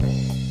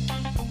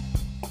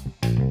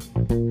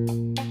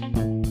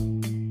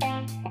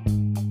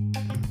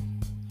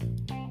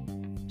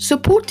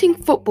Supporting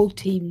football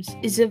teams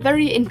is a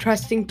very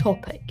interesting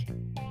topic.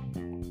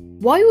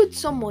 Why would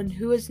someone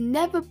who has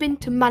never been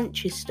to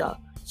Manchester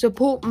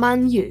support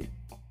Man U?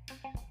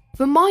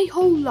 For my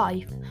whole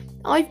life,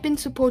 I've been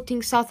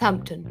supporting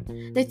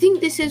Southampton. I think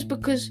this is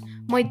because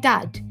my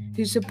dad,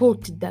 who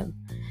supported them,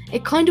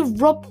 it kind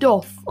of rubbed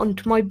off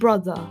onto my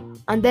brother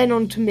and then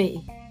onto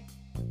me.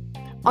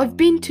 I've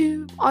been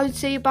to, I would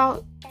say,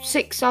 about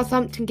 6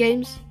 Southampton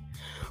games.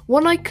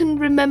 One I can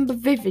remember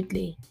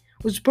vividly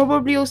was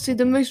probably also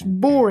the most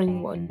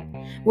boring one,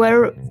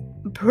 where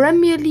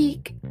Premier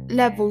League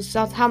level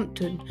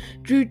Southampton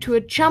drew to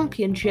a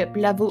Championship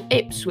level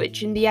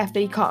Ipswich in the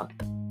FA Cup.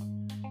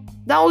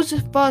 That was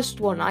the first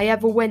one I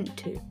ever went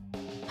to,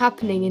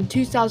 happening in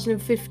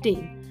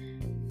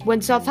 2015,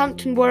 when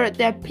Southampton were at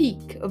their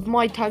peak of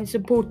my time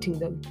supporting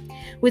them,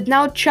 with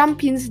now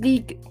Champions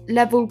League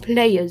level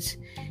players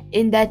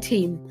in their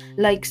team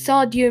like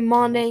Sadio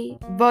Mane,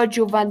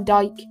 Virgil van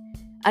Dijk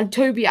and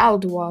Toby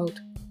Alderweireld.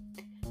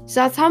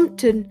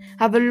 Southampton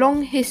have a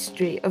long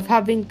history of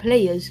having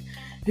players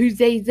who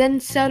they then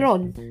sell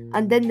on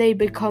and then they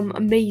become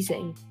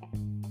amazing.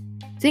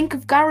 Think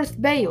of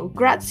Gareth Bale,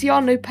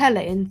 Graziano Pelle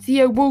and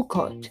Theo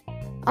Walcott,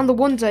 and the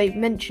ones I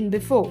mentioned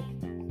before.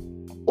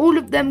 All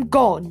of them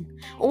gone,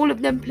 all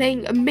of them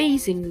playing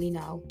amazingly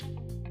now.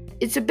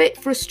 It's a bit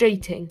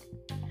frustrating.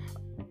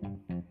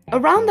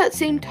 Around that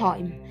same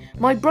time,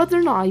 my brother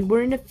and I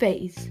were in a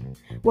phase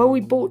where we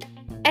bought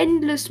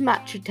endless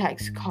Match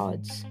Attax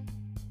cards.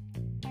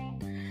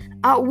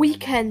 At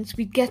weekends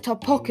we'd get our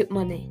pocket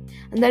money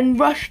and then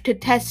rush to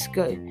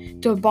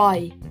Tesco to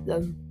buy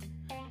them.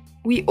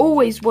 We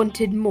always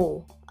wanted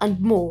more,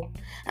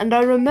 and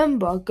I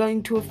remember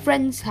going to a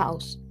friend's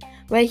house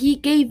where he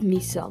gave me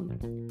some.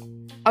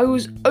 I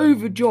was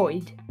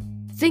overjoyed.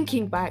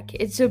 Thinking back,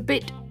 it's a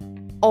bit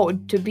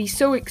odd to be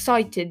so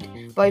excited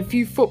by a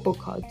few football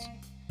cards.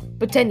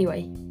 But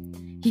anyway,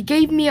 he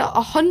gave me a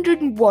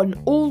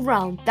 101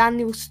 all-round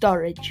Daniel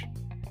Sturridge.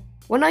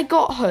 When I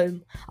got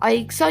home, I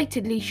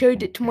excitedly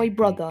showed it to my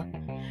brother,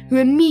 who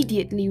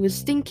immediately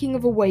was thinking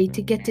of a way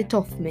to get it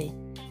off me.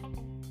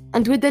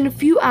 And within a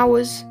few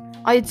hours,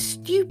 I had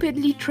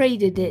stupidly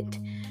traded it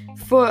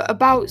for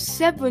about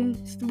 7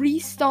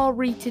 3-star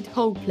rated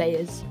Hull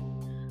players.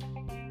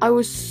 I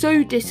was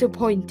so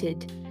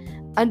disappointed,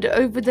 and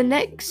over the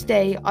next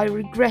day I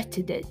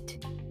regretted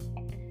it.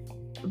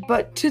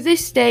 But to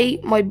this day,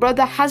 my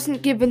brother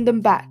hasn't given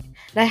them back,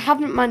 and I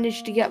haven't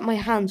managed to get my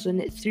hands on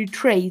it through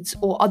trades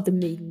or other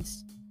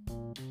means.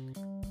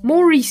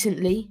 More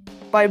recently,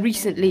 by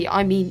recently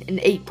I mean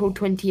in April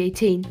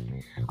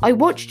 2018, I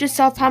watched a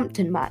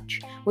Southampton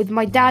match with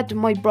my dad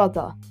and my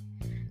brother.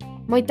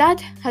 My dad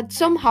had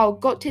somehow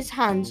got his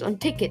hands on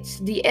tickets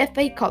to the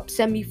FA Cup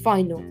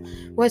semi-final,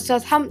 where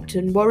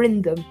Southampton were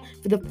in them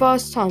for the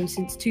first time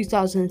since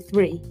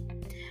 2003.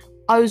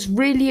 I was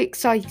really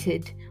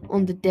excited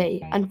on the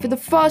day, and for the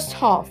first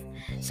half,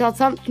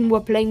 Southampton were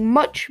playing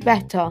much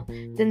better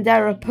than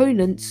their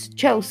opponents,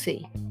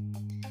 Chelsea.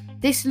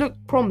 This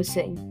looked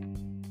promising.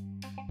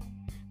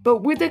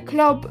 But with a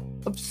club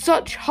of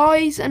such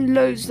highs and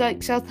lows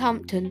like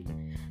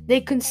Southampton,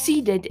 they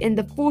conceded in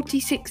the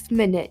 46th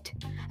minute,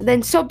 and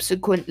then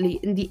subsequently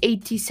in the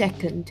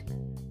 82nd.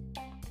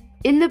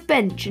 In the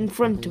bench in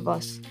front of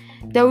us,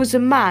 there was a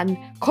man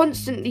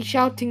constantly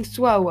shouting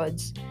swear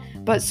words,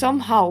 but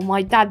somehow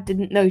my dad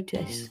didn't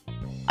notice.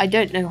 I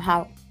don't know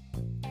how.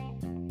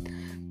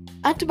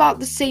 At about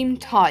the same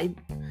time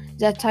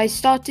that I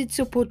started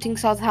supporting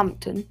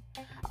Southampton,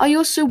 I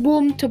also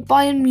warmed to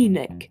Bayern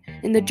Munich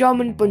in the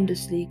German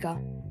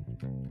Bundesliga.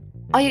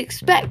 I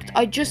expect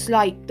I just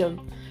liked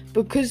them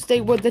because they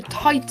were the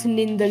titan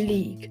in the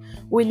league,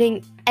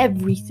 winning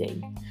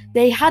everything.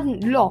 They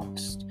hadn't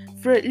lost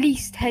for at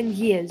least 10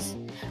 years,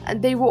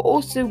 and they were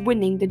also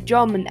winning the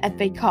German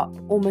FA Cup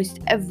almost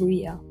every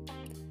year.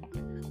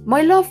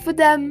 My love for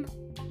them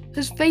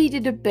has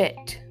faded a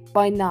bit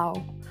by now,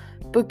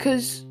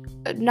 because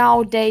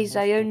nowadays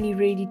I only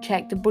really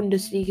check the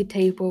Bundesliga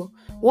table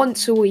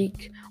once a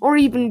week or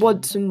even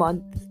once a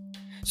month,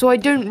 so I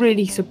don't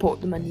really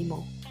support them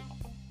anymore.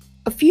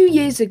 A few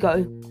years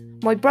ago,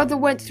 my brother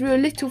went through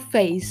a little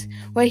phase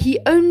where he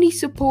only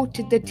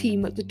supported the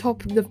team at the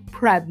top of the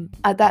Prem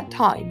at that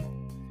time.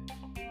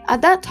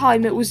 At that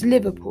time it was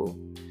Liverpool.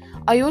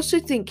 I also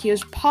think he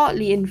was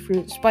partly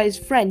influenced by his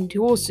friend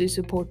who also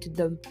supported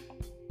them.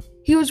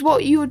 He was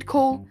what you would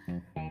call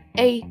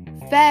a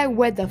fair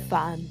weather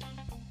fan.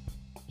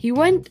 He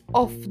went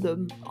off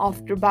them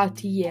after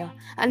about a year,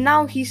 and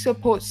now he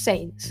supports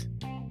Saints,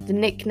 the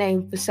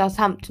nickname for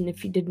Southampton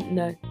if you didn't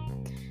know.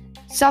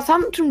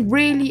 Southampton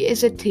really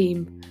is a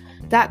team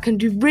that can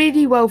do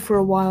really well for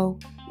a while,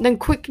 then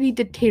quickly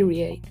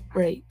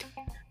deteriorate,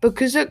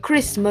 because at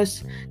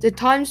Christmas, the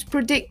Times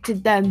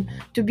predicted them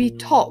to be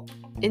top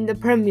in the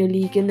Premier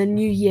League in the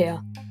new year.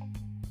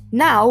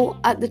 Now,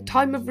 at the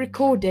time of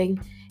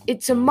recording,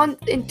 it's a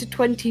month into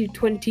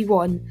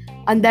 2021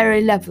 and they're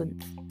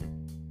 11th.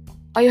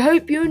 I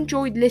hope you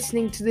enjoyed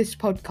listening to this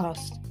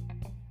podcast.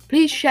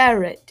 Please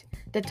share it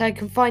that I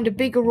can find a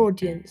bigger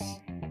audience.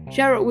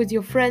 Share it with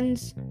your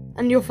friends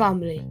and your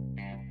family.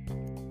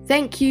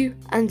 Thank you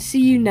and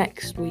see you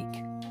next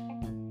week.